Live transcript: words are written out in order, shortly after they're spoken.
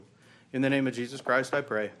In the name of Jesus Christ, I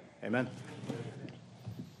pray. Amen.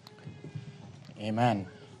 Amen.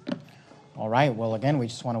 All right. Well, again, we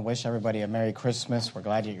just want to wish everybody a Merry Christmas. We're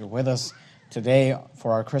glad that you're with us today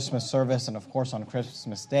for our Christmas service and, of course, on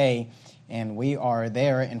Christmas Day. And we are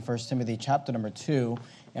there in 1 Timothy chapter number 2.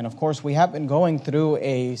 And, of course, we have been going through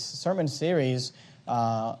a sermon series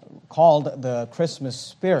called The Christmas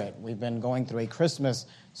Spirit. We've been going through a Christmas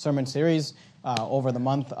sermon series over the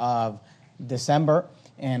month of December.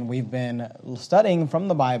 And we've been studying from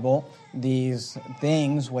the Bible these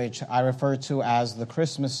things which I refer to as the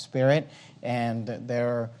Christmas spirit. And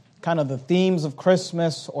they're kind of the themes of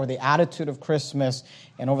Christmas or the attitude of Christmas.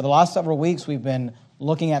 And over the last several weeks, we've been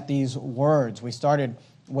looking at these words. We started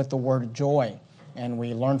with the word joy. And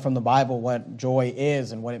we learned from the Bible what joy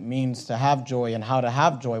is and what it means to have joy and how to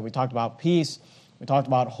have joy. We talked about peace. We talked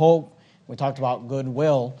about hope. We talked about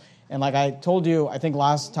goodwill. And like I told you, I think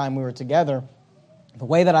last time we were together, the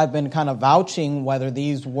way that I've been kind of vouching whether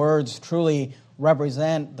these words truly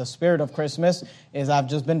represent the spirit of Christmas is I've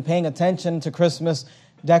just been paying attention to Christmas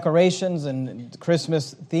decorations and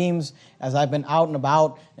Christmas themes as I've been out and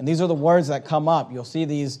about. And these are the words that come up. You'll see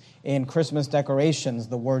these in Christmas decorations,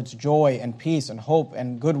 the words joy and peace and hope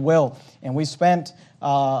and goodwill. And we spent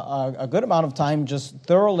a good amount of time just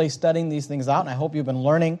thoroughly studying these things out. And I hope you've been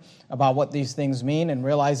learning about what these things mean and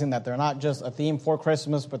realizing that they're not just a theme for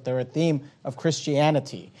Christmas, but they're a theme of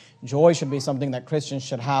Christianity. Joy should be something that Christians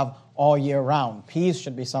should have all year round. Peace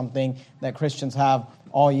should be something that Christians have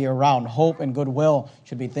all year round. Hope and goodwill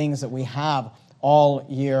should be things that we have all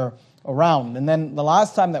year around. And then the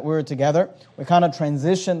last time that we were together, we kind of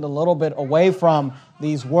transitioned a little bit away from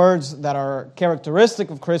these words that are characteristic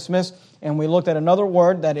of Christmas, and we looked at another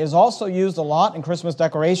word that is also used a lot in Christmas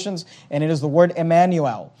decorations, and it is the word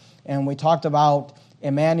Emmanuel. And we talked about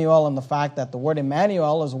Emmanuel and the fact that the word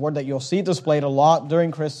Emmanuel is a word that you'll see displayed a lot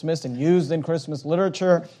during Christmas and used in Christmas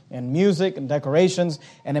literature and music and decorations.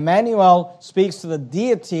 And Emmanuel speaks to the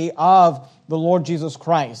deity of the Lord Jesus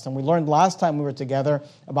Christ. And we learned last time we were together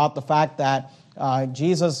about the fact that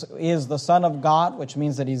Jesus is the Son of God, which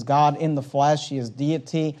means that He's God in the flesh. He is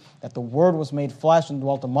deity, that the Word was made flesh and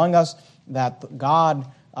dwelt among us, that God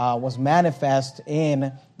was manifest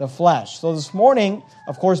in the flesh. So this morning,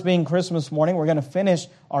 of course, being Christmas morning, we're going to finish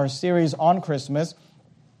our series on Christmas,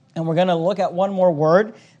 and we're going to look at one more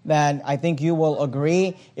word that I think you will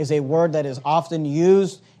agree is a word that is often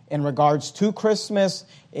used in regards to Christmas,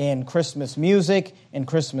 in Christmas music, in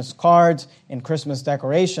Christmas cards, in Christmas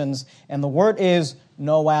decorations, and the word is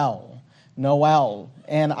Noel. Noel.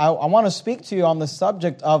 And I want to speak to you on the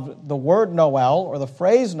subject of the word Noel, or the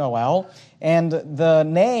phrase Noel, and the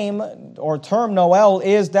name or term Noel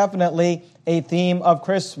is definitely a theme of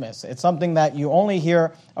Christmas. It's something that you only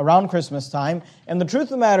hear around Christmas time. And the truth of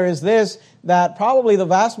the matter is this, that probably the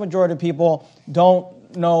vast majority of people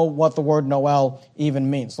don't know what the word Noel even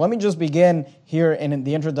means. So let me just begin here in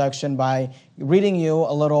the introduction by reading you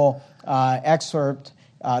a little excerpt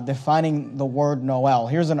defining the word Noel.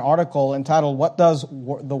 Here's an article entitled, "What Does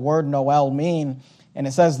the Word Noel Mean?" And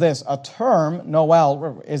it says this: a term,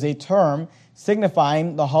 Noel, is a term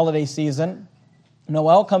signifying the holiday season.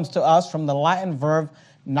 Noel comes to us from the Latin verb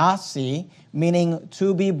nasci, meaning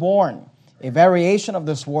to be born. A variation of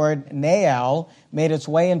this word, Noël, made its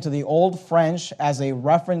way into the Old French as a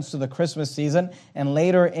reference to the Christmas season, and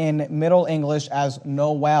later in Middle English as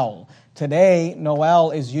Noel. Today,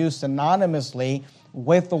 Noel is used synonymously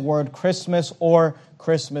with the word Christmas or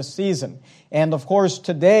Christmas season. And of course,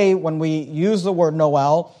 today, when we use the word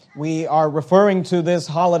Noel, we are referring to this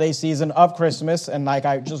holiday season of Christmas. And like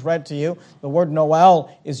I just read to you, the word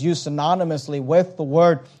Noel is used synonymously with the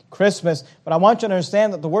word Christmas. But I want you to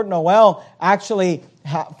understand that the word Noel actually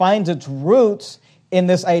finds its roots in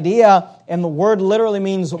this idea, and the word literally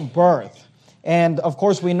means birth. And of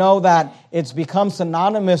course, we know that it's become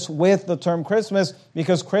synonymous with the term Christmas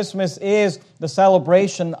because Christmas is the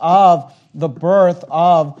celebration of the birth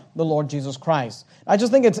of the Lord Jesus Christ. I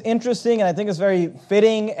just think it's interesting, and I think it's very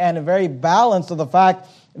fitting and very balanced to the fact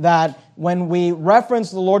that when we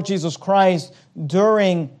reference the Lord Jesus Christ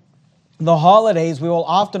during the holidays, we will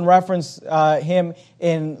often reference Him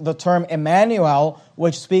in the term Emmanuel,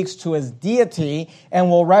 which speaks to His deity, and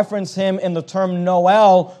we'll reference Him in the term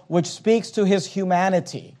Noel, which speaks to His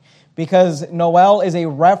humanity, because Noel is a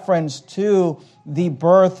reference to the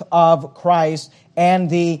birth of Christ and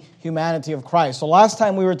the humanity of Christ. So last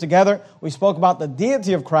time we were together, we spoke about the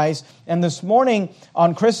deity of Christ, and this morning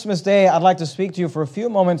on Christmas Day, I'd like to speak to you for a few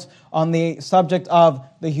moments on the subject of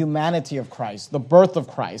the humanity of Christ, the birth of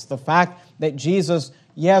Christ, the fact that Jesus,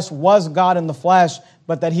 yes, was God in the flesh,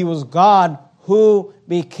 but that He was God who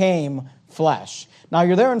became flesh. Now,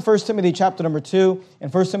 you're there in 1 Timothy chapter number 2,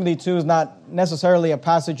 and 1 Timothy 2 is not necessarily a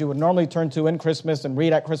passage you would normally turn to in Christmas and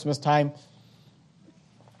read at Christmas time.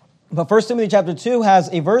 But 1 Timothy chapter 2 has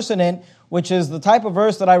a verse in it, which is the type of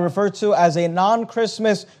verse that I refer to as a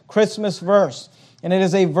non-Christmas Christmas verse. And it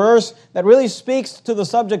is a verse that really speaks to the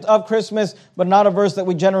subject of Christmas, but not a verse that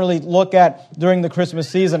we generally look at during the Christmas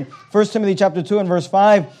season. 1 Timothy chapter 2 and verse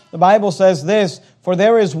 5, the Bible says this, "For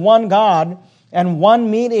there is one God and one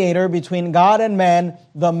mediator between God and men,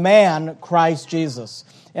 the man Christ Jesus."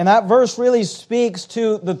 And that verse really speaks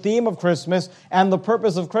to the theme of Christmas and the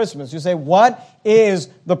purpose of Christmas. You say, what is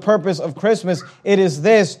the purpose of Christmas? It is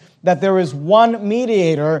this, that there is one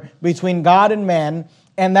mediator between God and men,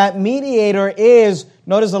 and that mediator is,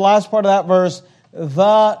 notice the last part of that verse,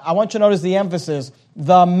 I want you to notice the emphasis,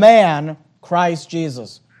 the man Christ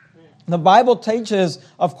Jesus. The Bible teaches,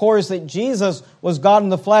 of course, that Jesus was God in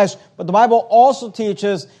the flesh, but the Bible also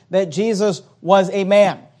teaches that Jesus was a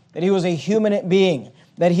man, that he was a human being,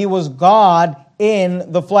 that he was God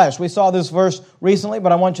in the flesh. We saw this verse recently,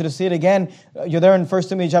 but I want you to see it again. You're there in 1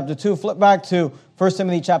 Timothy chapter 2. Flip back to 1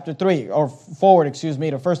 Timothy chapter 3, or forward, to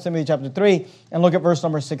 1 Timothy chapter 3, and look at verse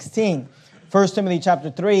number 16. 1 Timothy chapter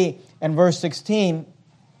 3 and verse 16,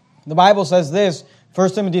 the Bible says this,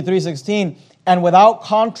 1 Timothy 3:16, "And without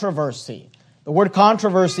controversy." The word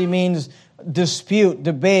controversy means dispute,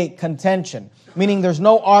 debate, contention, meaning there's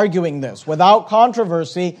no arguing this. "Without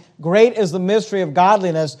controversy, great is the mystery of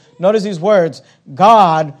godliness." Notice these words,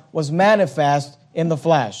 "God was manifest in the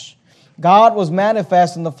flesh." God was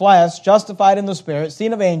manifest in the flesh, justified in the Spirit,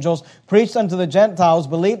 seen of angels, preached unto the Gentiles,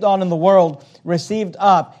 believed on in the world, received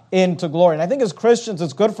up into glory. And I think as Christians,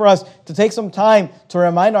 it's good for us to take some time to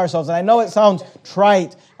remind ourselves, and I know it sounds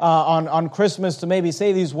trite on Christmas to maybe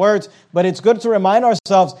say these words, but it's good to remind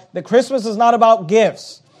ourselves that Christmas is not about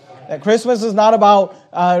gifts. That Christmas is not about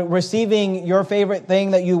receiving your favorite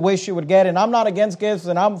thing that you wish you would get. And I'm not against gifts,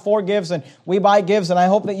 and I'm for gifts, and we buy gifts, and I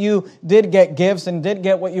hope that you did get gifts and did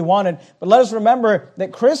get what you wanted. But let us remember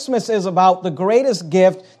that Christmas is about the greatest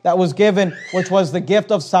gift that was given, which was the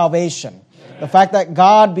gift of salvation. The fact that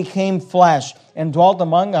God became flesh and dwelt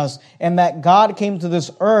among us, and that God came to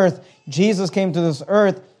this earth, Jesus came to this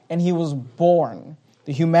earth, and he was born.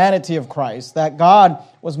 The humanity of Christ, that God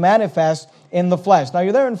was manifest in the flesh. Now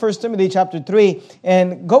you're there in 1 Timothy chapter 3,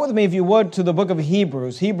 and go with me if you would to the book of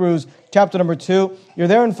Hebrews. Hebrews chapter number 2. You're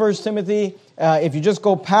there in 1 Timothy. If you just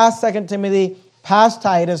go past 2 Timothy, past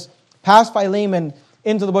Titus, past Philemon,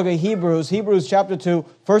 into the book of Hebrews. Hebrews chapter 2,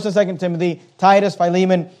 1 and 2 Timothy, Titus,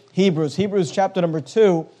 Philemon, Hebrews. Hebrews chapter number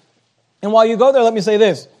 2. And while you go there, let me say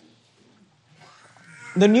this.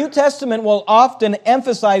 The New Testament will often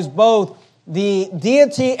emphasize both the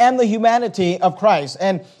deity and the humanity of Christ.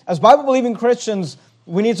 And as Bible-believing Christians,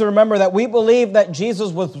 we need to remember that we believe that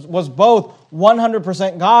Jesus was both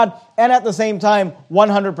 100% God and at the same time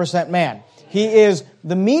 100% man. He is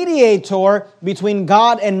the mediator between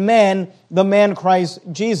God and men, the man Christ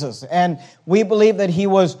Jesus. And we believe that he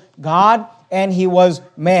was God and he was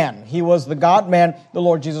man. He was the God-man, the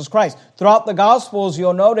Lord Jesus Christ. Throughout the Gospels,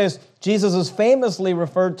 you'll notice Jesus is famously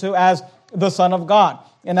referred to as the Son of God.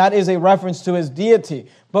 And that is a reference to his deity.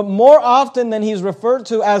 But more often than he's referred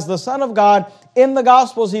to as the Son of God, in the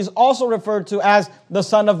Gospels, he's also referred to as the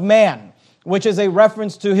Son of Man, which is a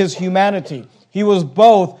reference to his humanity. He was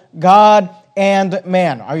both God and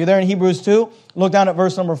man. Are you there in Hebrews 2? Look down at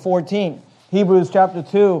verse number 14. Hebrews chapter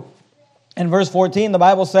 2 and verse 14, the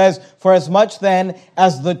Bible says, "For as much then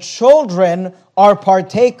as the children are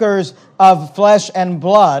partakers of flesh and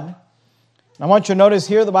blood." I want you to notice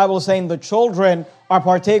here the Bible is saying the children are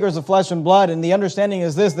partakers of flesh and blood. And the understanding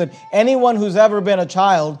is this, that anyone who's ever been a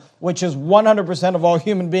child, which is 100% of all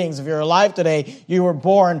human beings, if you're alive today, you were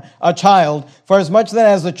born a child. "For as much then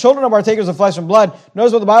as the children are partakers of flesh and blood,"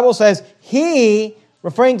 notice what the Bible says, "He,"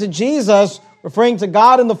 referring to Jesus, referring to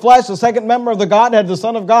God in the flesh, the second member of the Godhead, the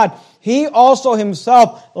Son of God, "He also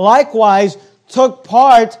himself likewise took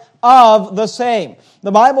part of the same."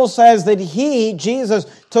 The Bible says that he, Jesus,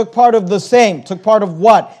 took part of the same. Took part of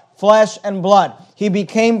what? Flesh and blood. He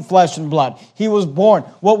became flesh and blood. He was born.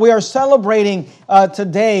 What we are celebrating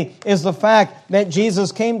today is the fact that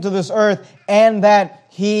Jesus came to this earth and that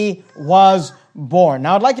he was born.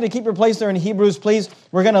 Now, I'd like you to keep your place there in Hebrews, please.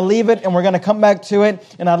 We're going to leave it and we're going to come back to it.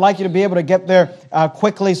 And I'd like you to be able to get there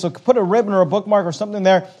quickly. So put a ribbon or a bookmark or something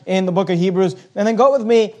there in the book of Hebrews. And then go with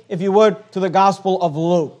me, if you would, to the Gospel of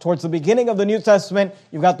Luke. Towards the beginning of the New Testament,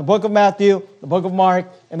 you've got the book of Matthew, the book of Mark,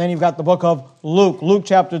 and then you've got the book of Luke. Luke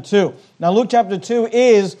chapter 2. Now, Luke chapter 2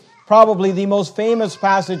 is probably the most famous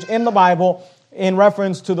passage in the Bible in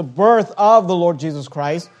reference to the birth of the Lord Jesus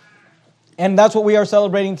Christ. And that's what we are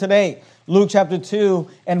celebrating today. Luke chapter 2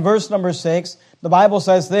 and verse number 6, the Bible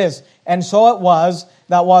says this, "And so it was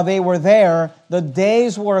that while they were there, the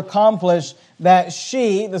days were accomplished that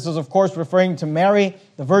she," this is of course referring to Mary,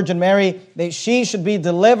 the Virgin Mary, "that she should be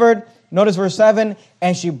delivered." Notice verse 7,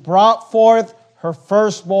 "And she brought forth her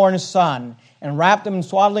firstborn son, and wrapped him in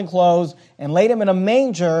swaddling clothes, and laid him in a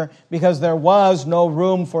manger, because there was no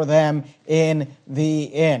room for them in the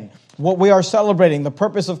inn." What we are celebrating, the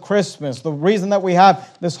purpose of Christmas, the reason that we have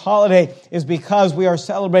this holiday is because we are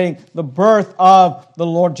celebrating the birth of the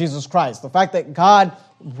Lord Jesus Christ. The fact that God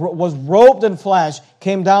was robed in flesh,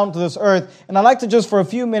 came down to this earth. And I'd like to just for a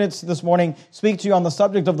few minutes this morning speak to you on the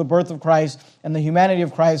subject of the birth of Christ and the humanity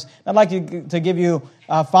of Christ. I'd like to give you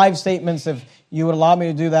 5 statements, if you would allow me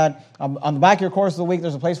to do that. On the back of your course of the week,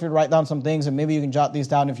 there's a place for you to write down some things, and maybe you can jot these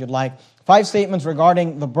down if you'd like. 5 statements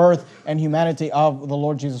regarding the birth and humanity of the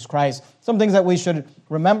Lord Jesus Christ. Some things that we should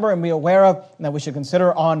remember and be aware of, and that we should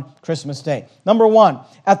consider on Christmas Day. Number 1,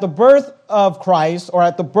 at the birth of Christ, or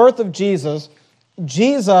at the birth of Jesus,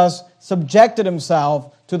 Jesus subjected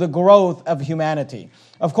himself to the growth of humanity.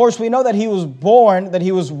 Of course, we know that he was born, that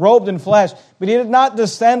he was robed in flesh, but he did not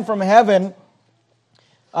descend from heaven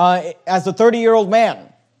as a 30-year-old man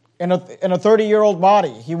in a 30-year-old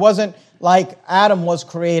body. He wasn't like Adam was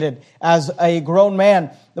created as a grown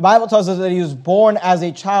man. The Bible tells us that he was born as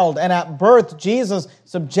a child, and at birth, Jesus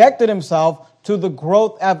subjected himself to the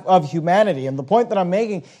growth of humanity. And the point that I'm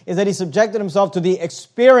making is that he subjected himself to the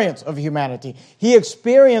experience of humanity. He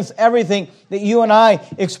experienced everything that you and I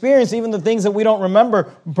experience, even the things that we don't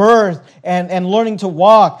remember, birth and learning to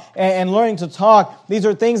walk and learning to talk. These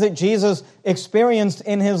are things that Jesus experienced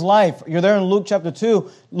in his life. You're there in Luke chapter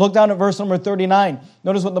 2. Look down at verse number 39.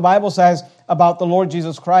 Notice what the Bible says about the Lord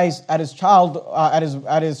Jesus Christ at his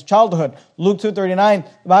childhood. Luke 2:39,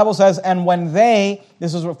 the Bible says, "And when they,"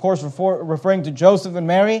 this is of course referring to Joseph and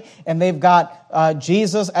Mary, and they've got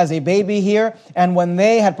Jesus as a baby here, "and when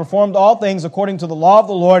they had performed all things according to the law of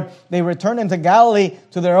the Lord, they returned into Galilee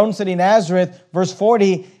to their own city Nazareth." Verse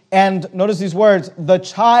 40, and notice these words, "The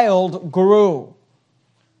child grew."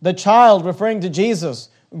 The child, referring to Jesus,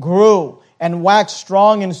 grew and waxed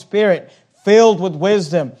strong in spirit, filled with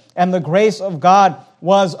wisdom, and the grace of God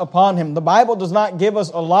was upon him. The Bible does not give us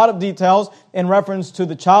a lot of details in reference to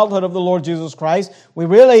the childhood of the Lord Jesus Christ. We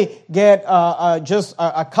really get just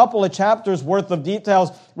a couple of chapters worth of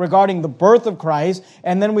details regarding the birth of Christ,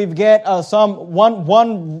 and then we get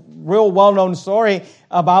one real well-known story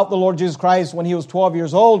about the Lord Jesus Christ when he was 12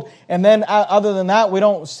 years old, and then other than that, we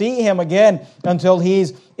don't see him again until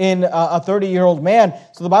he's in a 30-year-old man.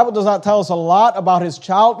 So the Bible does not tell us a lot about his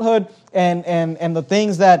childhood and the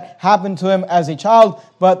things that happened to him as a child,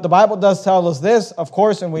 but the Bible does tell us this, of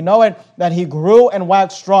course, and we know it, that he grew and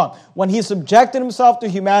waxed strong. When he subjected himself to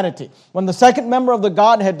humanity, when the second member of the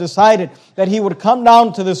Godhead decided that he would come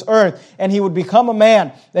down to this earth and he would become a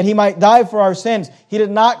man, that he might die for our sins, he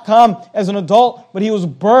did not come as an adult, but he was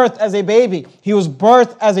birthed as a baby. He was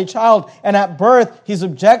birthed as a child, and at birth, he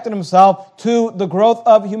subjected himself to the growth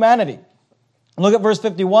of humanity. Look at verse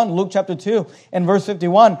 51, Luke chapter 2, and verse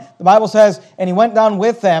 51. The Bible says, "And he went down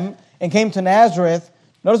with them and came to Nazareth."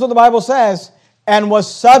 Notice what the Bible says, "and was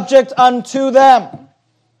subject unto them."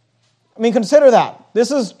 I mean, consider that.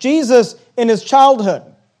 This is Jesus in his childhood.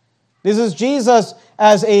 This is Jesus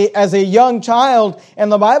as a young child,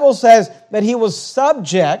 and the Bible says that he was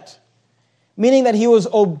subject, meaning that he was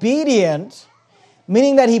obedient,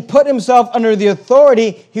 meaning that he put himself under the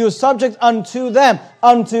authority. He was subject unto them.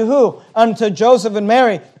 Unto who? Unto Joseph and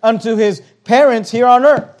Mary, unto his parents here on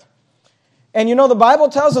earth. And you know, the Bible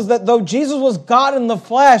tells us that though Jesus was God in the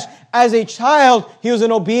flesh, as a child, he was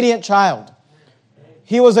an obedient child.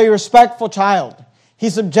 He was a respectful child. He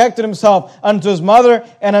subjected himself unto his mother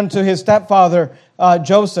and unto his stepfather,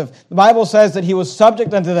 Joseph. The Bible says that he was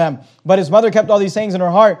subject unto them, but his mother kept all these things in her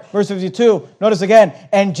heart. Verse 52, notice again,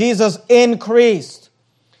 "And Jesus increased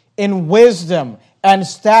in wisdom and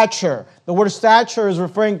stature." The word stature is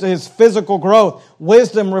referring to his physical growth.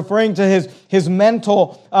 Wisdom referring to his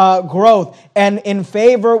mental growth. And in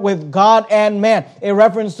favor with God and man. A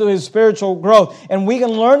reference to his spiritual growth. And we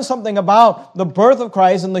can learn something about the birth of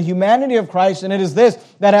Christ and the humanity of Christ. And it is this,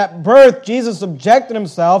 that at birth, Jesus subjected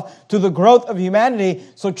himself to the growth of humanity.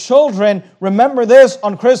 So children, remember this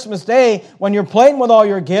on Christmas Day, when you're playing with all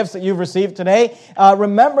your gifts that you've received today.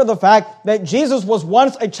 Remember the fact that Jesus was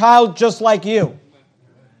once a child just like you.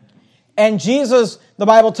 And Jesus, the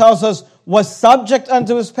Bible tells us, was subject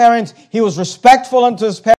unto his parents. He was respectful unto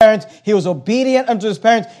his parents. He was obedient unto his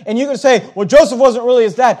parents. And you can say, well, Joseph wasn't really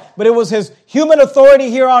his dad, but it was his human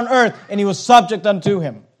authority here on earth, and he was subject unto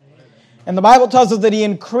him. And the Bible tells us that he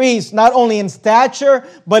increased not only in stature,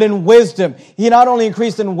 but in wisdom. He not only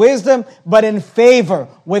increased in wisdom, but in favor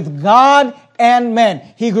with God and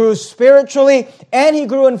men. He grew spiritually and he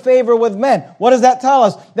grew in favor with men. What does that tell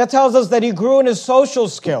us? That tells us that he grew in his social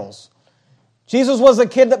skills. Jesus was a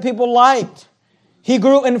kid that people liked. He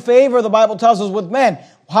grew in favor, the Bible tells us, with men.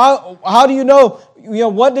 How do you know,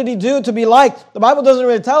 what did he do to be liked? The Bible doesn't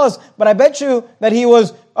really tell us, but I bet you that he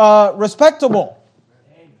was respectable.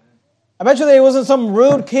 I bet you that he wasn't some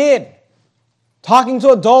rude kid talking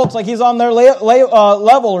to adults like he's on their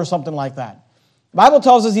level or something like that. The Bible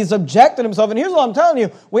tells us he subjected himself. And here's what I'm telling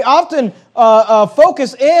you. We often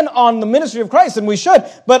focus in on the ministry of Christ, and we should.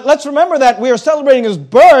 But let's remember that we are celebrating his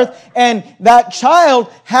birth, and that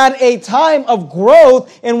child had a time of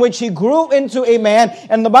growth in which he grew into a man.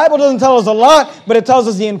 And the Bible doesn't tell us a lot, but it tells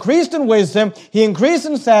us he increased in wisdom, he increased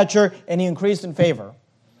in stature, and he increased in favor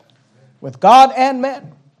with God and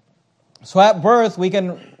men. So at birth, we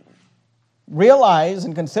can realize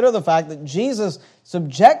and consider the fact that Jesus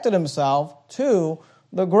subjected himself to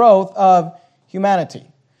the growth of humanity.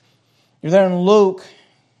 You're there in Luke.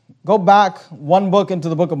 Go back one book into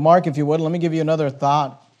the book of Mark, if you would. Let me give you another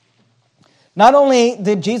thought. Not only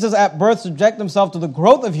did Jesus at birth subject himself to the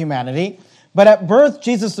growth of humanity, but at birth,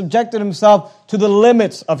 Jesus subjected himself to the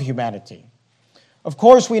limits of humanity. Of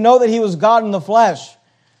course, we know that he was God in the flesh,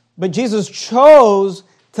 but Jesus chose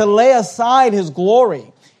to lay aside his glory.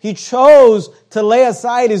 He chose to lay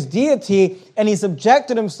aside his deity, and he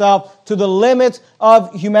subjected himself to the limits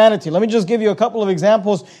of humanity. Let me just give you a couple of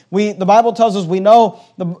examples. The Bible tells us, we know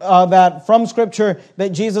that from Scripture that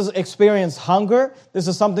Jesus experienced hunger. This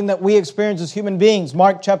is something that we experience as human beings.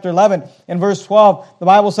 Mark chapter 11 and verse 12, the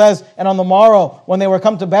Bible says, and on the morrow, when they were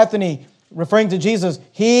come to Bethany, referring to Jesus,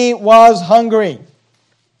 he was hungry.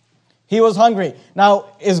 He was hungry. Now,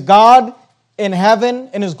 is God in heaven,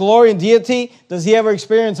 in his glory and deity, does he ever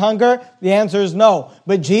experience hunger? The answer is no.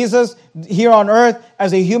 But Jesus, here on earth,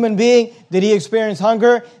 as a human being, did he experience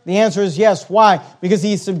hunger? The answer is yes. Why? Because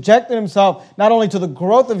he subjected himself not only to the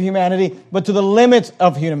growth of humanity, but to the limits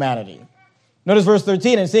of humanity. Notice verse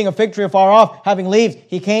 13, and seeing a fig tree afar off, having leaves,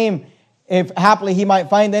 he came, if haply he might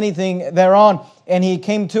find anything thereon. And he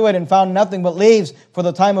came to it and found nothing but leaves, for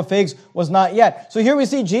the time of figs was not yet. So here we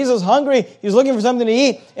see Jesus hungry. He's looking for something to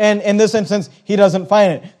eat. And in this instance, he doesn't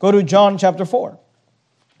find it. Go to John chapter 4.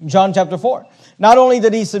 John chapter 4. Not only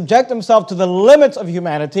did he subject himself to the limits of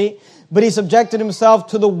humanity, but he subjected himself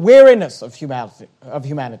to the weariness of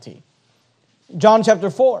humanity. John chapter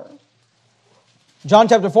 4. John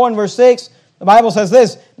chapter 4 and verse 6, the Bible says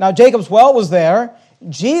this, now Jacob's well was there.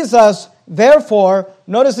 Jesus, therefore,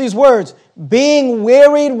 notice these words, being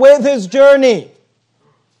wearied with his journey.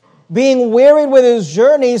 Being wearied with his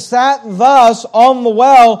journey, sat thus on the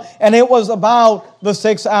well, and it was about the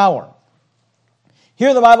 6th hour.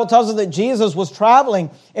 Here the Bible tells us that Jesus was traveling,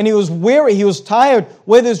 and he was weary, he was tired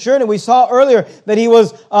with his journey. We saw earlier that he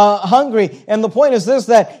was hungry. And the point is this,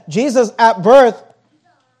 that Jesus at birth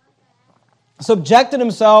subjected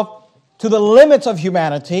himself to the limits of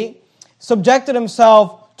humanity, subjected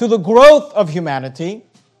himself to the growth of humanity.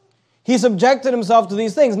 He subjected himself to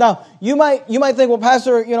these things. Now, you might think, well,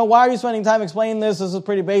 Pastor, why are you spending time explaining this? This is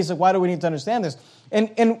pretty basic. Why do we need to understand this? And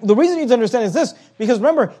the reason you need to understand is this, because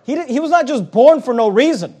remember, he was not just born for no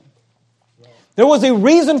reason. There was a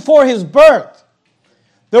reason for his birth.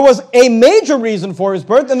 There was a major reason for his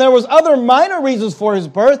birth, and there was other minor reasons for his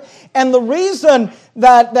birth. And the reason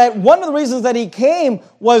that one of the reasons that he came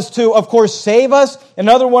was to, of course, save us.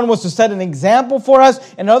 Another one was to set an example for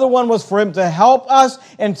us. Another one was for him to help us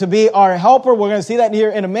and to be our helper. We're going to see that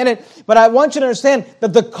here in a minute. But I want you to understand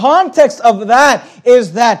that the context of that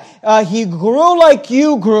is that he grew like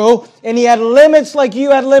you grew, and he had limits like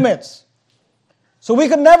you had limits. So we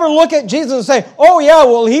could never look at Jesus and say, oh yeah,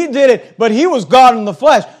 well he did it, but he was God in the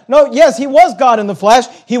flesh. No, yes, he was God in the flesh.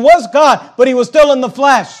 He was God, but he was still in the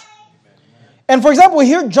flesh. And for example,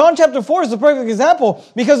 here John chapter 4 is the perfect example,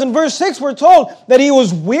 because in verse 6 we're told that he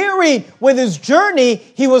was wearied with his journey.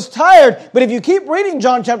 He was tired. But if you keep reading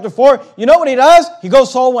John chapter 4, you know what he does? He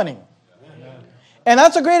goes soul winning. And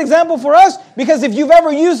that's a great example for us, because if you've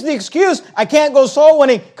ever used the excuse, I can't go soul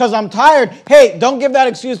winning because I'm tired. Hey, don't give that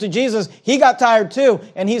excuse to Jesus. He got tired too,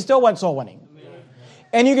 and he still went soul winning.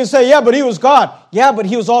 And you can say, yeah, but he was God. Yeah, but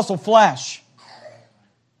he was also flesh.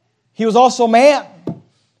 He was also man.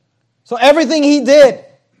 So everything he did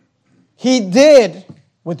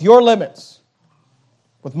with your limits,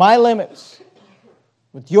 with my limits,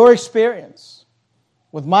 with your experience.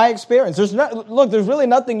 with my experience. There's really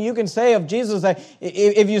nothing you can say of Jesus that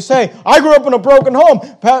if you say, I grew up in a broken home.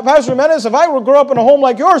 Pastor Menace, if I grew up in a home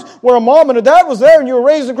like yours, where a mom and a dad was there and you were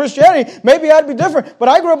raised in Christianity, maybe I'd be different. But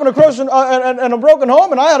I grew up in a broken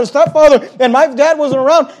home, and I had a stepfather, and my dad wasn't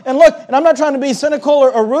around. And look, and I'm not trying to be cynical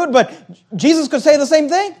or rude, but Jesus could say the same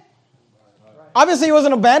thing. Obviously, he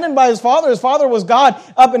wasn't abandoned by his father. His father was God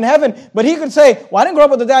up in heaven. But he could say, well, I didn't grow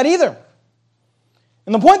up with a dad either.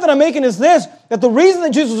 And the point that I'm making is this, that the reason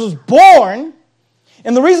that Jesus was born,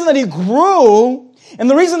 and the reason that he grew, and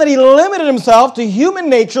the reason that he limited himself to human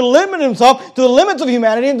nature, limited himself to the limits of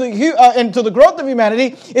humanity and to the growth of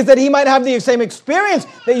humanity, is that he might have the same experience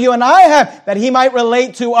that you and I have, that he might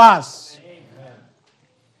relate to us. Amen.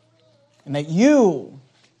 And that you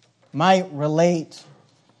might relate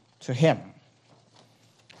to him.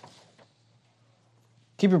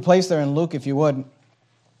 Keep your place there in Luke if you would.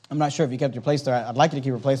 I'm not sure if you kept your place there. I'd like you to keep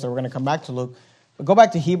your place there. We're going to come back to Luke. But go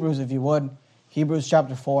back to Hebrews if you would. Hebrews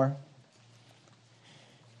chapter 4.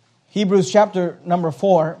 Hebrews chapter number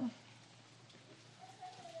 4.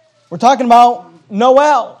 We're talking about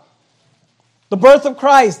Noel, the birth of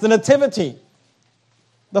Christ, the nativity.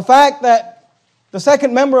 The fact that the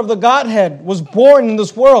second member of the Godhead was born in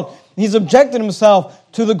this world. He subjected himself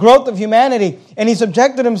to the growth of humanity, and he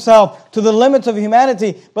subjected himself to the limits of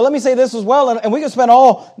humanity. But let me say this as well, and we can spend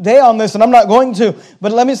all day on this, and I'm not going to,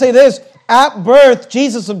 but let me say this. At birth,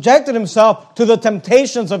 Jesus subjected himself to the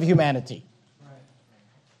temptations of humanity.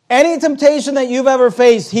 Any temptation that you've ever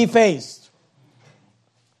faced, he faced.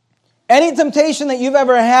 Any temptation that you've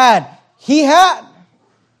ever had, he had.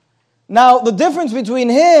 Now, the difference between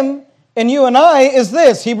him and you and I is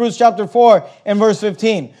this, Hebrews chapter 4 and verse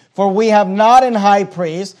 15. For we have not an high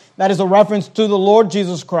priest, that is a reference to the Lord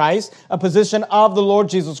Jesus Christ, a position of the Lord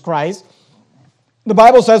Jesus Christ. The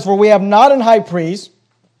Bible says, for we have not an high priest,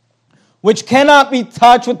 which cannot be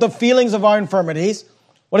touched with the feelings of our infirmities.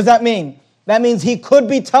 What does that mean? That means he could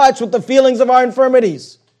be touched with the feelings of our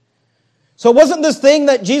infirmities. So it wasn't this thing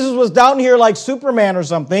that Jesus was down here like Superman or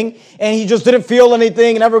something, and he just didn't feel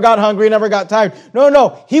anything, never got hungry, never got tired.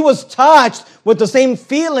 No. He was touched with the same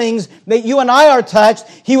feelings that you and I are touched.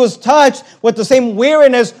 He was touched with the same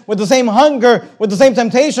weariness, with the same hunger, with the same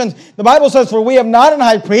temptations. The Bible says, for we have not an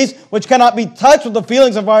high priest, which cannot be touched with the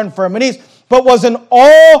feelings of our infirmities, but was in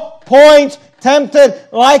all points tempted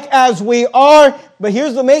like as we are. But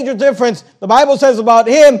here's the major difference. The Bible says about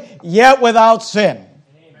him, yet without sin.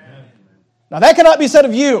 Now that cannot be said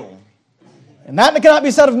of you, and that cannot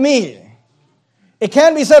be said of me. It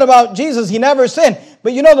can be said about Jesus, he never sinned.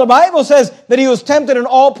 But you know, the Bible says that he was tempted in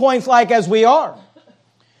all points like as we are.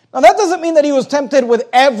 Now that doesn't mean that he was tempted with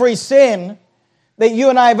every sin that you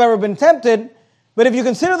and I have ever been tempted, but if you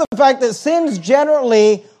consider the fact that sins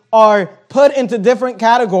generally are put into different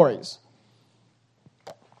categories.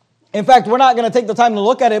 In fact, we're not going to take the time to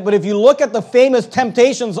look at it, but if you look at the famous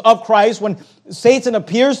temptations of Christ, when Satan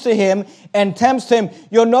appears to him and tempts him,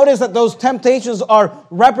 you'll notice that those temptations are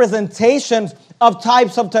representations of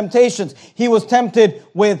types of temptations. He was tempted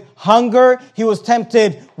with hunger. He was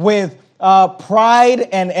tempted with pride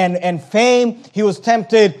and fame. He was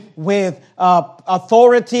tempted with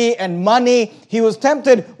authority and money. He was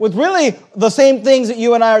tempted with really the same things that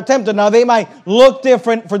you and I are tempted. Now, they might look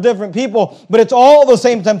different for different people, but it's all the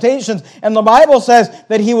same temptations. And the Bible says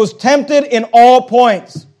that he was tempted in all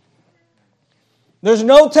points. There's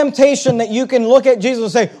no temptation that you can look at Jesus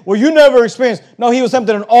and say, well, you never experienced. No, he was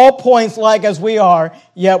tempted in all points like as we are,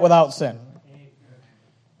 yet without sin.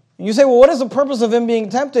 And you say, well, what is the purpose of him being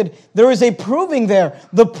tempted? There is a proving there.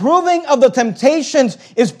 The proving of the temptations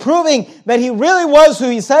is proving that he really was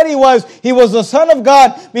who he said he was. He was the Son of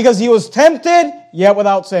God because he was tempted, yet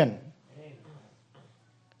without sin.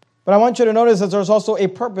 But I want you to notice that there's also a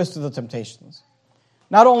purpose to the temptations.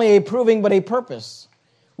 Not only a proving, but a purpose.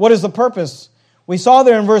 What is the purpose? We saw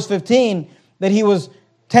there in verse 15 that he was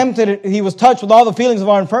tempted, he was touched with all the feelings of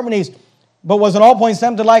our infirmities, but was in all points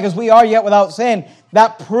tempted like as we are, yet without sin.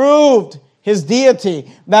 That proved his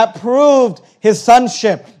deity. That proved his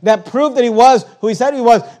sonship. That proved that he was who he said he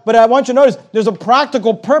was. But I want you to notice there's a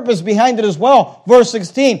practical purpose behind it as well. Verse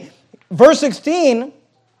 16. Verse 16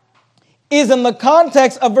 is in the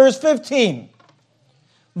context of verse 15.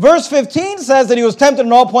 Verse 15 says that he was tempted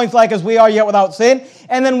in all points like as we are, yet without sin.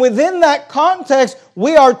 And then within that context,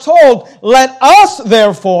 we are told, let us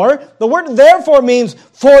therefore, the word therefore means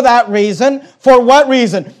for that reason. For what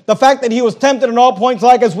reason? The fact that he was tempted in all points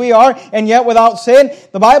like as we are, and yet without sin.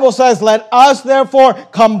 The Bible says, let us therefore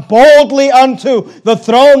come boldly unto the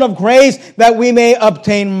throne of grace, that we may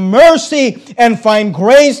obtain mercy and find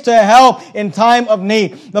grace to help in time of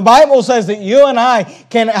need. The Bible says that you and I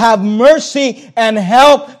can have mercy and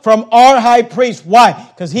help from our high priest. Why?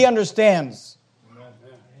 Because he understands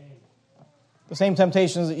the same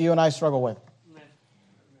temptations that you and I struggle with.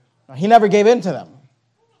 He never gave in to them.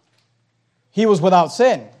 He was without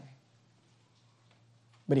sin,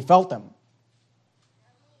 but he felt them.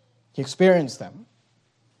 He experienced them.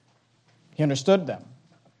 He understood them.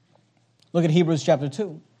 Look at Hebrews chapter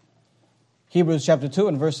 2. Hebrews chapter 2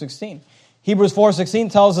 and verse 16. Hebrews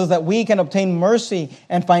 4:16 tells us that we can obtain mercy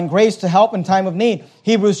and find grace to help in time of need.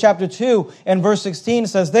 Hebrews chapter 2 and verse 16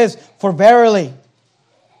 says this, for verily,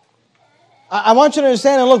 I want you to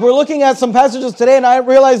understand, and look, we're looking at some passages today, and I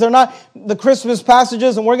realize they're not the Christmas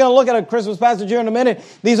passages, and we're going to look at a Christmas passage here in a minute.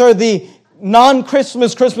 These are the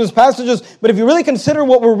non-Christmas passages, but if you really consider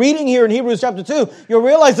what we're reading here in Hebrews chapter 2, you'll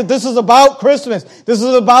realize that this is about Christmas. This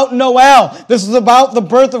is about Noel. This is about the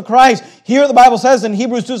birth of Christ. Here the Bible says in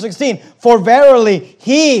Hebrews 2:16, for verily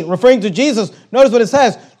he, referring to Jesus, notice what it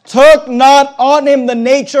says, took not on him the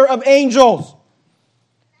nature of angels.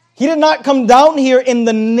 He did not come down here in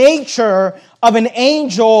the nature of an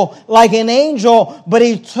angel like an angel, but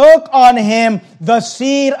he took on him the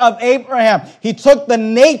seed of Abraham. He took the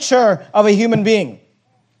nature of a human being,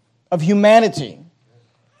 of humanity.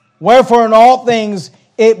 Wherefore in all things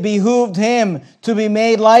it behooved him to be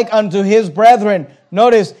made like unto his brethren.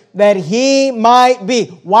 Notice that he might be.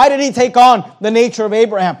 Why did he take on the nature of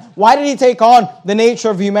Abraham? Why did he take on the nature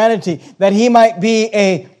of humanity? That he might be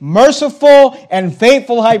a merciful and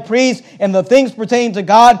faithful high priest in the things pertaining to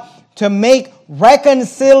God, to make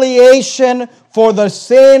reconciliation for the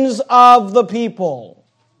sins of the people.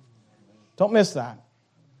 Don't miss that.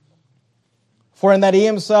 For in that he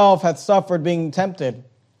himself hath suffered being tempted.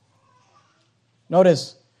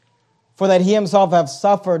 Notice, for that he himself hath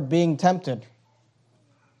suffered being tempted.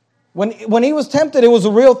 When he was tempted, it was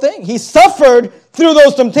a real thing. He suffered through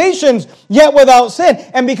those temptations, yet without sin.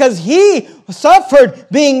 And because he suffered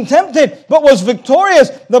being tempted, but was victorious,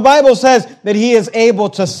 the Bible says that he is able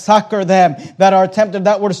to succor them that are tempted.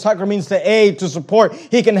 That word succor means to aid, to support.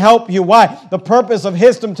 He can help you. Why? The purpose of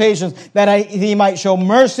his temptations, that he might show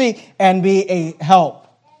mercy and be a help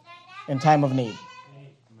in time of need.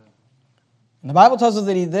 And the Bible tells us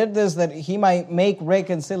that he did this, that he might make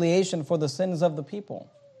reconciliation for the sins of the people.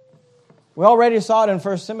 We already saw it in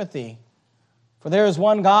 1 Timothy. For there is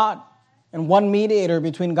one God and one mediator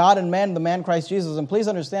between God and man, the man Christ Jesus. And please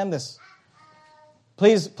understand this.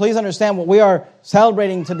 Please understand what we are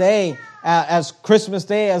celebrating today as Christmas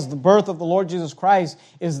Day, as the birth of the Lord Jesus Christ,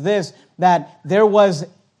 is this, that there was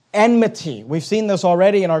enmity. We've seen this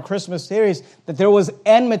already in our Christmas series, that there was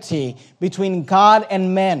enmity between God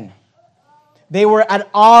and men. They were at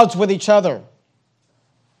odds with each other.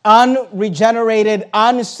 Unregenerated,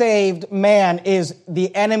 unsaved man is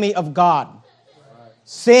the enemy of God.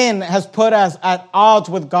 Sin has put us at odds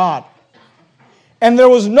with God. And there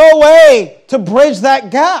was no way to bridge that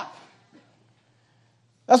gap.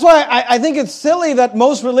 That's why I think it's silly that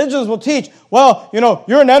most religions will teach, well,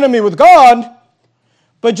 you're an enemy with God,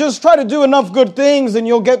 but just try to do enough good things and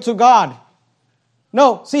you'll get to God.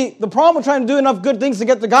 No, see, the problem with trying to do enough good things to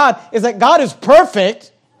get to God is that God is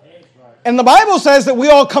perfect. And the Bible says that we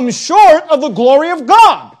all come short of the glory of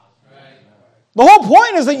God. The whole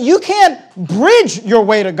point is that you can't bridge your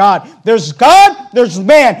way to God. There's God, there's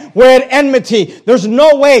man. We're at enmity. There's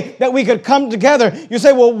no way that we could come together. You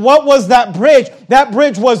say, well, what was that bridge? That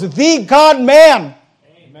bridge was the God-man.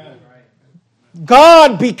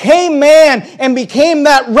 God became man and became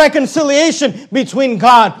that reconciliation between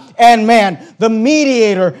God and man. The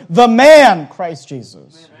mediator, the man, Christ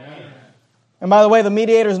Jesus. And by the way, the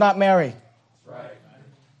mediator is not Mary.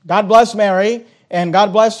 God bless Mary, and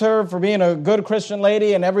God bless her for being a good Christian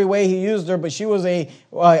lady in every way He used her, but she was a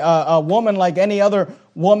woman like any other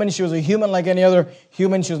woman. She was a human like any other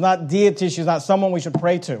human. She was not deity. She's not someone we should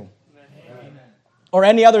pray to. Amen. Or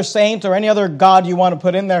any other saint or any other God you want to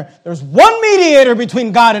put in there. There's one mediator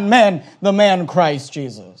between God and men, the man Christ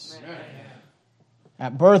Jesus. Amen.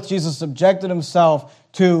 At birth, Jesus subjected Himself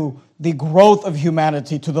to the growth of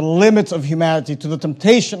humanity, to the limits of humanity, to the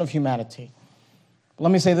temptation of humanity. But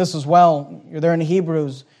let me say this as well. You're there in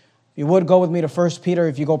Hebrews. If you would go with me to 1 Peter,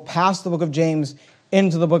 if you go past the book of James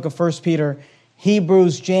into the book of 1 Peter,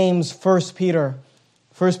 Hebrews, James, 1 Peter.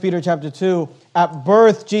 1 Peter chapter 2, at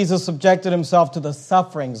birth, Jesus subjected himself to the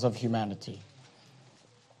sufferings of humanity.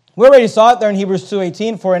 We already saw it there in Hebrews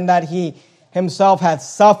 2:18, for in that he himself had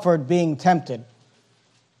suffered being tempted.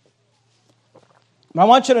 I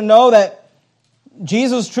want you to know that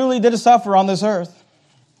Jesus truly did suffer on this earth.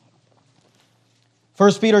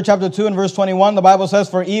 1 Peter chapter 2 and verse 21, the Bible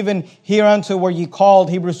says, for even hereunto were ye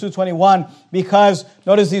called, Hebrews 2:21, because,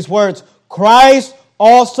 notice these words, Christ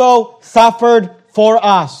also suffered for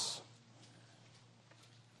us.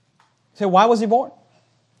 So why was he born?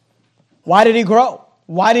 Why did he grow?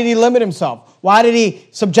 Why did he limit himself? Why did he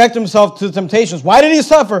subject himself to temptations? Why did he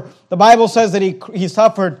suffer? The Bible says that he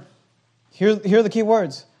suffered, here are the key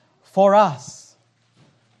words, for us.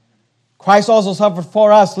 Christ also suffered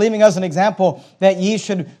for us, leaving us an example that ye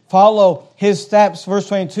should follow his steps. Verse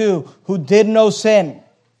 22, who did no sin.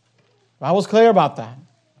 The Bible's clear about that.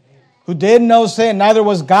 Who did no sin, neither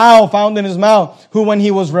was guile found in his mouth, who when he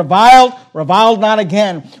was reviled not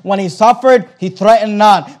again. When he suffered, he threatened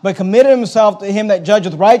not, but committed himself to him that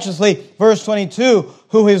judgeth righteously. Verse 22,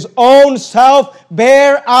 who his own self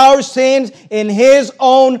bare our sins in his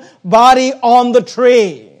own body on the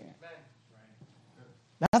tree.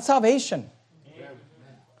 That's salvation.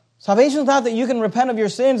 Salvation is not that you can repent of your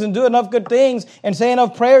sins and do enough good things and say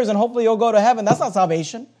enough prayers and hopefully you'll go to heaven. That's not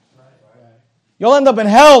salvation. You'll end up in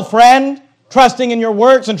hell, friend, trusting in your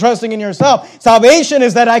works and trusting in yourself. Salvation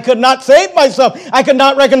is that I could not save myself. I could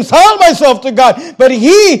not reconcile myself to God. But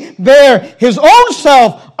he bare his own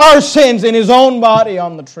self our sins in his own body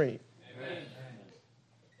on the tree. Amen.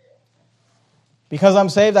 Because I'm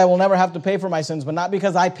saved, I will never have to pay for my sins, but not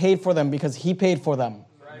because I paid for them, because he paid for them.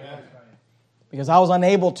 Amen. Because I was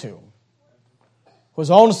unable to. His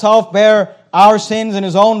own self bare our sins in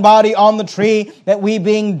his own body on the tree, that we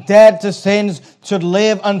being dead to sins should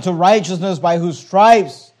live unto righteousness, by whose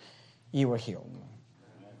stripes ye were healed.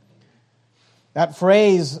 That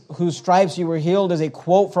phrase, whose stripes ye were healed, is a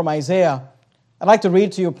quote from Isaiah. I'd like to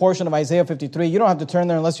read to you a portion of Isaiah 53. You don't have to turn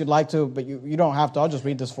there unless you'd like to, but you don't have to. I'll just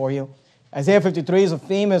read this for you. Isaiah 53 is a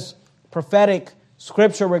famous prophetic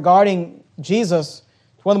scripture regarding Jesus.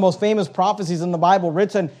 It's one of the most famous prophecies in the Bible,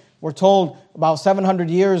 written, we're told, about 700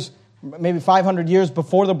 years, maybe 500 years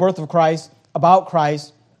before the birth of Christ, about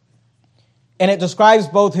Christ. And it describes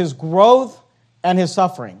both his growth and his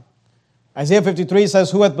suffering. Isaiah 53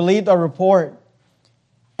 says, who hath believed our report?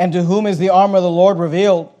 And to whom is the arm of the Lord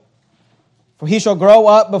revealed? For he shall grow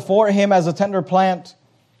up before him as a tender plant,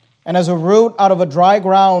 and as a root out of a dry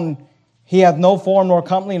ground. He hath no form nor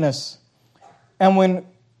comeliness. And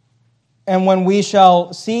when we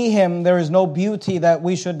shall see him, there is no beauty that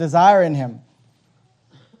we should desire in him.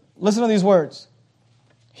 Listen to these words.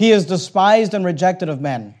 He is despised and rejected of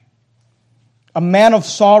men, a man of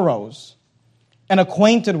sorrows and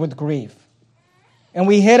acquainted with grief. And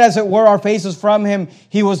we hid, as it were, our faces from him.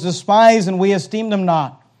 He was despised, and we esteemed him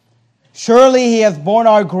not. Surely he hath borne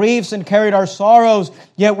our griefs and carried our sorrows,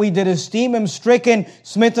 yet we did esteem him stricken,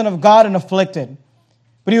 smitten of God, and afflicted.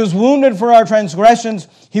 But he was wounded for our transgressions,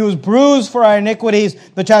 he was bruised for our iniquities.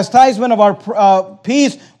 The chastisement of our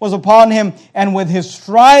peace was upon him, and with his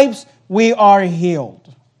stripes we are healed.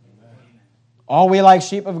 Amen. All we like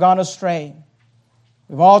sheep have gone astray.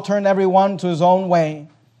 We've all turned every one to his own way,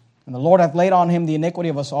 and the Lord hath laid on him the iniquity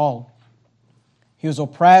of us all. He was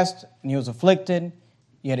oppressed and he was afflicted,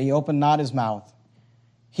 yet he opened not his mouth.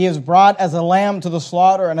 He is brought as a lamb to the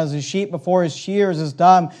slaughter, and as a sheep before his shears is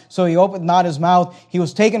dumb, so he opened not his mouth. He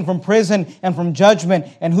was taken from prison and from judgment,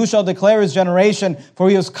 and who shall declare his generation? For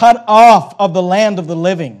he was cut off of the land of the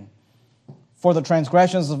living. For the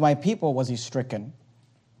transgressions of my people was he stricken.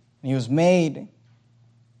 And he was made,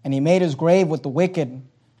 and he made his grave with the wicked,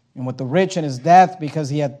 and with the rich in his death, because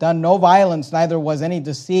he hath done no violence, neither was any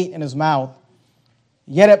deceit in his mouth.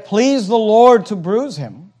 Yet it pleased the Lord to bruise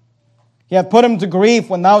him. He hath put him to grief.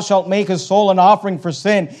 When thou shalt make his soul an offering for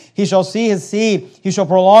sin, he shall see his seed, he shall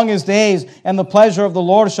prolong his days, and the pleasure of the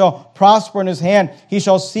Lord shall prosper in his hand. He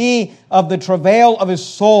shall see of the travail of his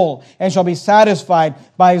soul, and shall be satisfied.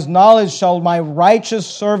 By his knowledge shall my righteous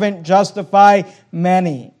servant justify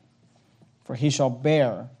many, for he shall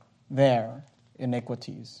bear their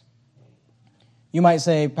iniquities. You might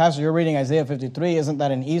say, Pastor, you're reading Isaiah 53. Isn't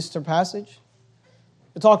that an Easter passage?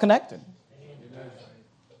 It's all connected.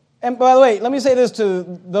 And by the way, let me say this to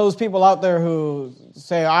those people out there who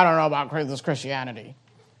say, I don't know about this Christianity.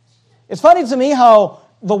 It's funny to me how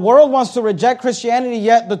the world wants to reject Christianity,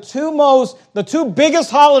 yet the two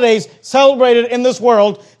biggest holidays celebrated in this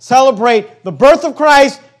world celebrate the birth of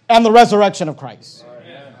Christ and the resurrection of Christ.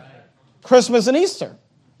 Amen. Christmas and Easter.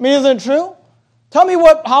 I mean, isn't it true? Tell me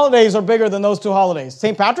what holidays are bigger than those two holidays.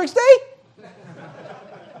 St. Patrick's Day?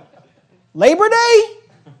 Labor Day?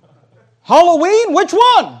 Halloween? Which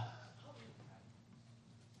one?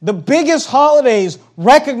 The biggest holidays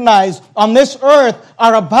recognized on this earth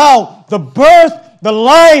are about the birth, the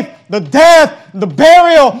life, the death, the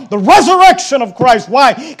burial, the resurrection of Christ.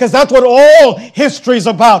 Why? Because that's what all history is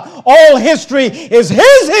about. All history is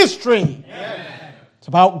His history. Amen. It's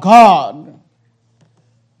about God.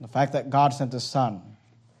 The fact that God sent His Son.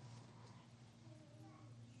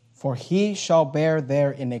 For He shall bear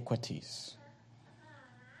their iniquities,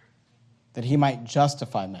 that He might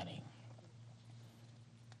justify many.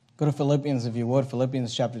 Go to Philippians, if you would,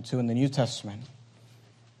 Philippians chapter 2 in the New Testament.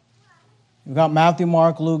 We've got Matthew,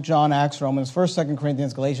 Mark, Luke, John, Acts, Romans, 1st, 2nd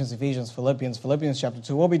Corinthians, Galatians, Ephesians, Philippians chapter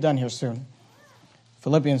 2. We'll be done here soon.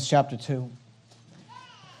 Philippians chapter 2.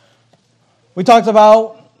 We talked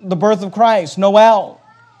about the birth of Christ, Noel,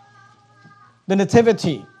 the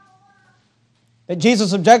nativity. That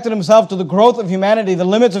Jesus subjected Himself to the growth of humanity, the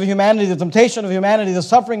limits of humanity, the temptation of humanity, the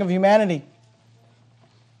suffering of humanity.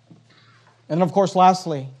 And then, of course,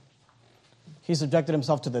 lastly, He subjected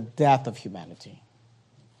Himself to the death of humanity.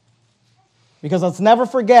 Because let's never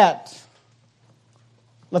forget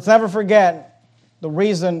the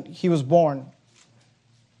reason He was born.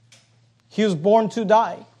 He was born to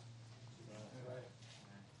die.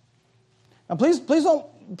 Now, please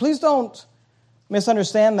don't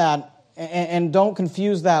misunderstand that and don't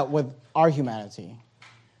confuse that with our humanity.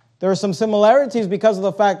 There are some similarities because of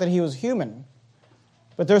the fact that He was human,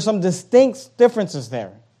 but there are some distinct differences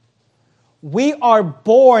there. We are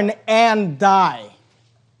born and die.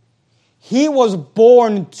 He was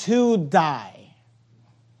born to die.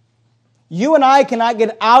 You and I cannot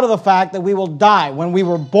get out of the fact that we will die. When we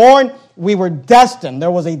were born, we were destined.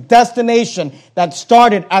 There was a destination that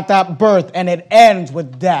started at that birth, and it ends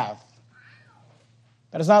with death.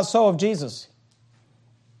 That is not so of Jesus.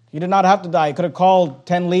 He did not have to die. He could have called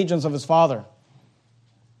 10 legions of His Father.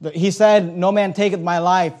 He said, "No man taketh my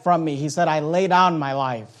life from me." He said, "I lay down my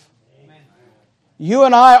life." You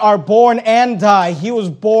and I are born and die. He was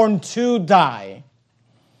born to die.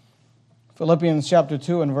 Philippians chapter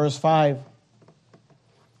 2 and verse 5.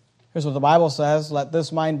 Here's what the Bible says. "Let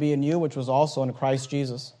this mind be in you, which was also in Christ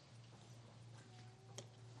Jesus."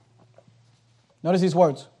 Notice these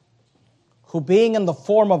words. "Who being in the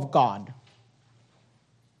form of God."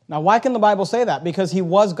 Now, why can the Bible say that? Because He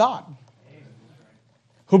was God.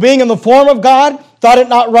 "Who being in the form of God, thought it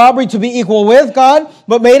not robbery to be equal with God,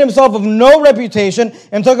 but made Himself of no reputation,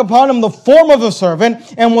 and took upon Him the form of a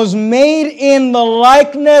servant, and was made in the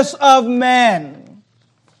likeness of men."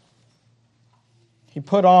 He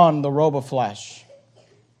put on the robe of flesh.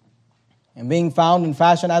 "And being found in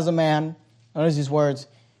fashion as a man," notice these words,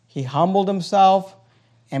 "He humbled Himself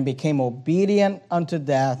and became obedient unto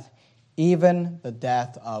death, even the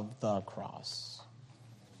death of the cross."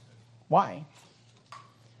 Why?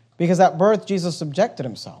 Because at birth, Jesus subjected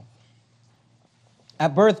Himself.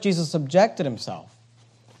 At birth, Jesus subjected Himself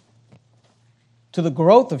to the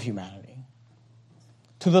growth of humanity,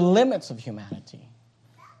 to the limits of humanity.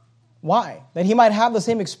 Why? That He might have the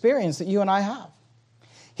same experience that you and I have.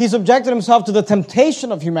 He subjected Himself to the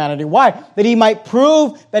temptation of humanity. Why? That He might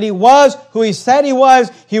prove that He was who He said He was.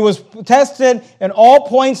 He was tested in all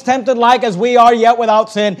points, tempted like as we are, yet without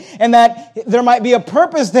sin. And that there might be a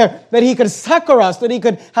purpose there, that He could succor us, that He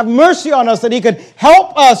could have mercy on us, that He could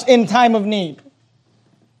help us in time of need.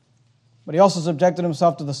 But He also subjected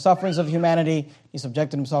Himself to the sufferings of humanity. He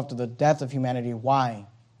subjected Himself to the death of humanity. Why?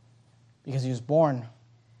 Because He was born,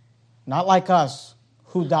 not like us,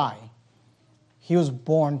 who die. He was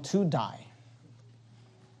born to die.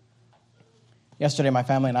 Yesterday, my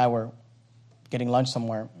family and I were getting lunch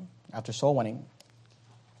somewhere after soul winning.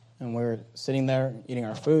 And we were sitting there eating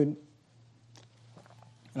our food.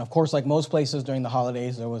 And of course, like most places during the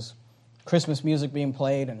holidays, there was Christmas music being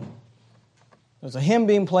played. And there was a hymn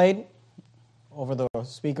being played over the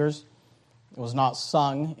speakers. It was not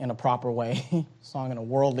sung in a proper way, sung in a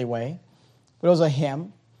worldly way. But it was a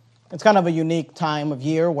hymn. It's kind of a unique time of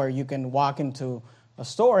year where you can walk into a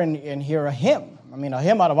store and hear a hymn. I mean, a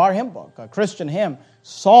hymn out of our hymn book, a Christian hymn,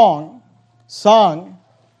 sung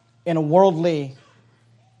in a worldly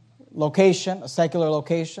location, a secular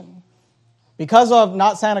location, because of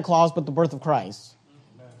not Santa Claus, but the birth of Christ.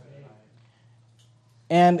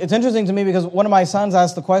 And it's interesting to me because one of my sons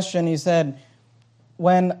asked the question, he said,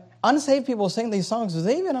 when unsaved people sing these songs, do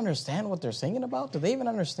they even understand what they're singing about? Do they even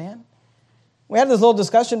understand? We had this little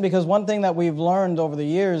discussion because one thing that we've learned over the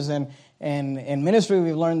years, and in ministry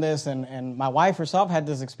we've learned this, and my wife herself had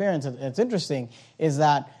this experience, it's interesting, is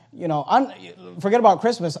that, you know, forget about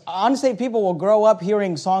Christmas, unsaved people will grow up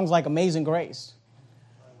hearing songs like Amazing Grace.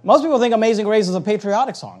 Most people think Amazing Grace is a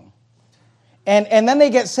patriotic song. And then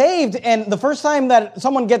they get saved, and the first time that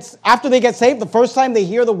after they get saved, the first time they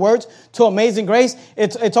hear the words to Amazing Grace,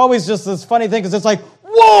 it's always just this funny thing, because it's like,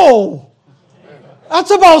 whoa,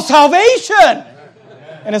 that's about salvation.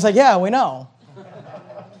 And it's like, yeah, we know.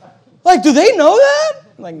 Like, do they know that?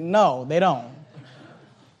 Like, no, they don't.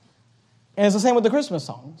 And it's the same with the Christmas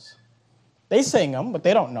songs. They sing them, but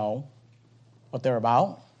they don't know what they're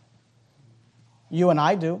about. You and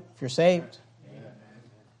I do, if you're saved.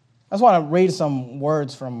 I just want to read some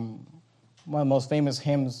words from one of the most famous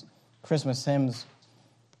hymns, Christmas hymns,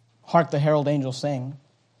 Hark the Herald Angels Sing.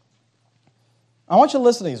 I want you to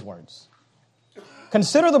listen to these words.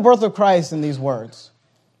 Consider the birth of Christ in these words.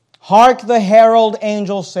 Hark the herald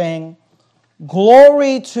angels sing,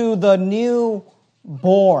 glory to the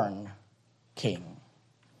new-born King.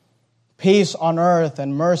 Peace on earth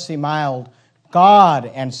and mercy mild, God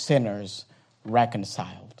and sinners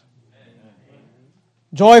reconciled.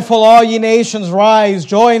 Joyful all ye nations rise,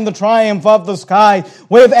 join the triumph of the sky.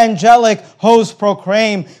 With angelic hosts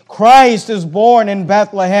proclaim, Christ is born in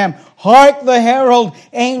Bethlehem. Hark the herald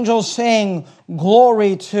angels sing,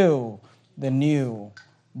 glory to the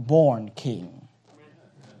new-born King.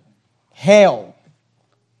 Hail,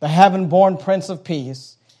 the heaven-born Prince of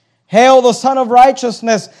Peace. Hail, the Son of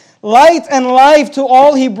Righteousness. Light and life to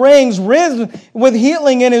all he brings, risen with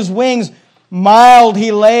healing in his wings. Mild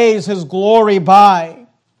he lays his glory by.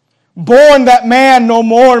 Born that man no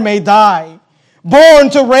more may die. Born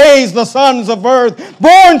to raise the sons of earth.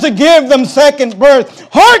 Born to give them second birth.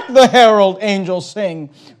 Hark the herald angels sing.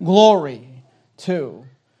 Glory to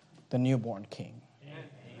the newborn King. Amen.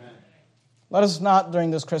 Let us not, during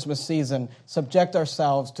this Christmas season, subject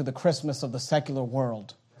ourselves to the Christmas of the secular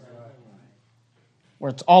world,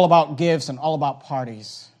 where it's all about gifts and all about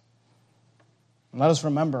parties. And let us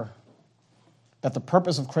remember that the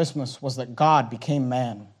purpose of Christmas was that God became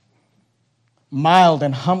man. Mild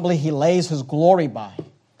and humbly he lays his glory by.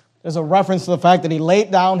 There's a reference to the fact that he laid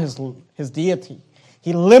down his deity.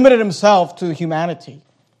 He limited himself to humanity.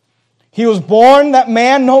 He was born that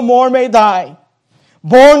man no more may die.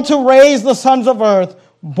 Born to raise the sons of earth.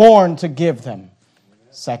 Born to give them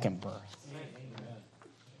second birth.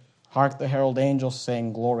 Hark the herald angels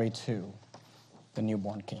sing, glory to the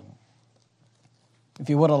newborn King. If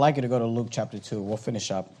you would, I'd like you to go to Luke chapter 2. We'll finish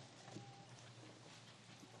up.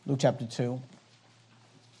 Luke chapter 2.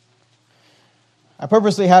 I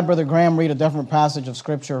purposely had Brother Graham read a different passage of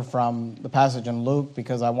Scripture from the passage in Luke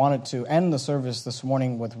because I wanted to end the service this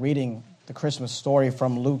morning with reading the Christmas story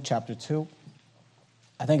from Luke chapter 2.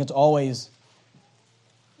 I think it's always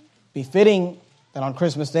befitting that on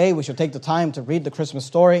Christmas Day we should take the time to read the Christmas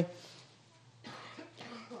story.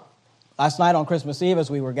 Last night on Christmas Eve,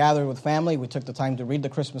 as we were gathered with family, we took the time to read the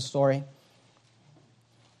Christmas story.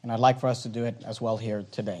 And I'd like for us to do it as well here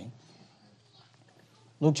today.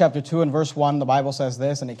 Luke chapter 2 and verse 1, the Bible says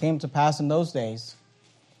this, "And it came to pass in those days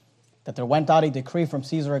that there went out a decree from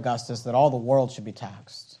Caesar Augustus that all the world should be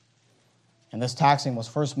taxed. And this taxing was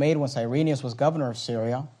first made when Cyrenius was governor of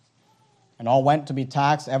Syria. And all went to be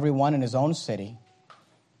taxed, every one in his own city.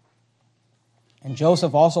 And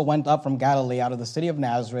Joseph also went up from Galilee out of the city of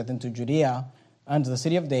Nazareth into Judea unto the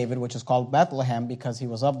city of David, which is called Bethlehem, because he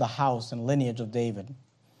was of the house and lineage of David,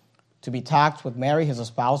 to be taxed with Mary his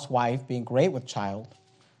espoused wife, being great with child.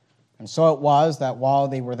 And so it was that while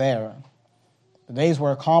they were there, the days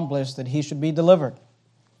were accomplished that he should be delivered.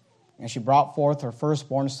 And she brought forth her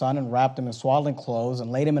firstborn son and wrapped him in swaddling clothes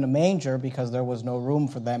and laid him in a manger because there was no room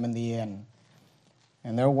for them in the inn.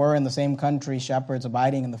 And there were in the same country shepherds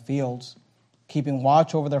abiding in the fields, keeping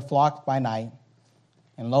watch over their flock by night.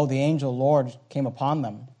 And lo, the angel of the Lord came upon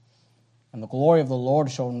them, and the glory of the Lord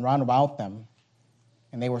shone round about them,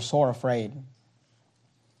 and they were sore afraid.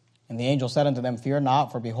 And the angel said unto them, Fear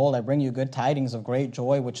not, for behold, I bring you good tidings of great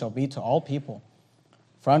joy, which shall be to all people.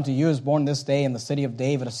 For unto you is born this day in the city of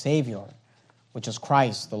David a Savior, which is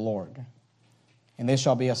Christ the Lord. And this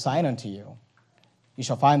shall be a sign unto you. You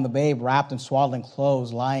shall find the babe wrapped in swaddling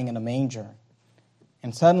clothes, lying in a manger.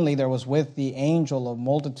 And suddenly there was with the angel a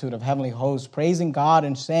multitude of heavenly hosts, praising God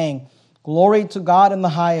and saying, Glory to God in the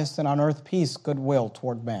highest, and on earth peace, goodwill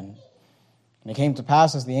toward men. And it came to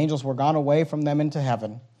pass, as the angels were gone away from them into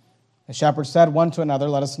heaven, the shepherds said one to another,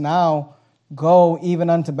 Let us now go even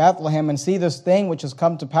unto Bethlehem, and see this thing which is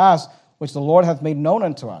come to pass, which the Lord hath made known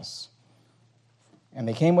unto us. And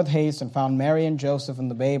they came with haste, and found Mary and Joseph and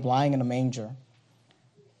the babe lying in a manger.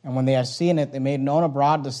 And when they had seen it, they made known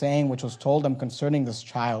abroad the saying which was told them concerning this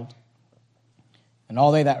child. And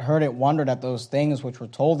all they that heard it wondered at those things which were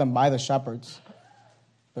told them by the shepherds.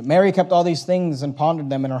 But Mary kept all these things and pondered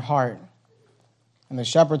them in her heart. And the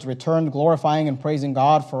shepherds returned, glorifying and praising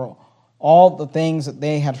God for all the things that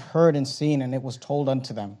they had heard and seen, and it was told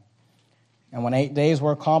unto them. And when 8 days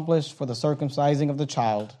were accomplished for the circumcising of the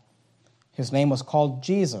child, his name was called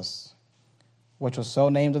Jesus, which was so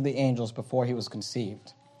named of the angels before he was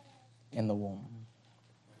conceived in the womb.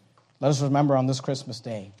 Let us remember on this Christmas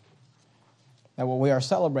day that what we are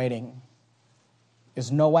celebrating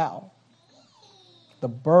is Noel, the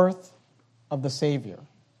birth of the Savior.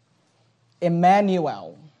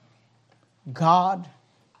 Emmanuel, God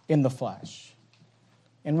in the flesh.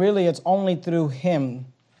 And really, it's only through him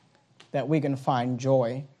that we can find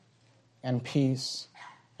joy and peace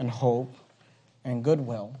and hope and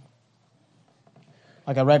goodwill.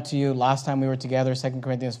 Like I read to you last time we were together, 2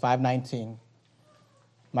 Corinthians 5:19.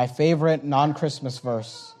 My favorite non-Christmas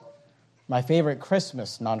verse, my favorite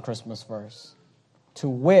Christmas non-Christmas verse, to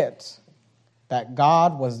wit, that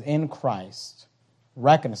God was in Christ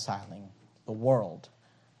reconciling the world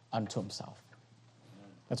unto himself.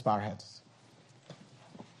 Let's bow our heads.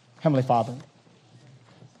 Heavenly Father,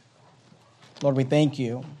 Lord, we thank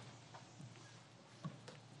you.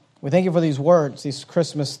 We thank you for these words, these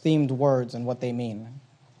Christmas-themed words and what they mean.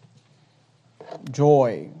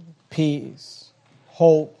 Joy, peace,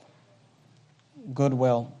 hope,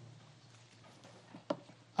 goodwill.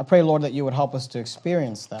 I pray, Lord, that you would help us to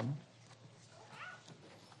experience them.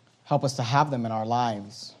 Help us to have them in our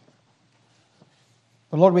lives.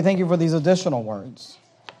 But Lord, we thank you for these additional words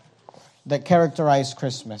that characterize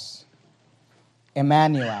Christmas.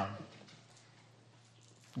 Emmanuel,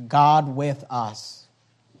 God with us.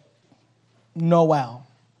 Noel,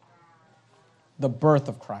 the birth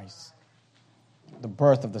of Christ, the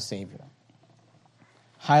birth of the Savior,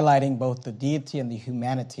 highlighting both the deity and the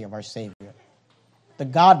humanity of our Savior, the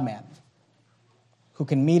God-man who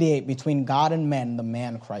can mediate between God and men, the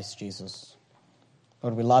man Christ Jesus.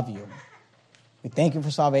 Lord, we love you. We thank you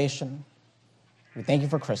for salvation. We thank you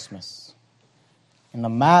for Christmas. In the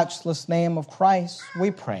matchless name of Christ,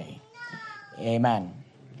 we pray. Amen.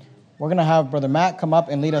 We're going to have Brother Matt come up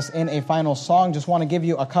and lead us in a final song. Just want to give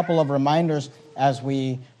you a couple of reminders as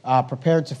we prepare to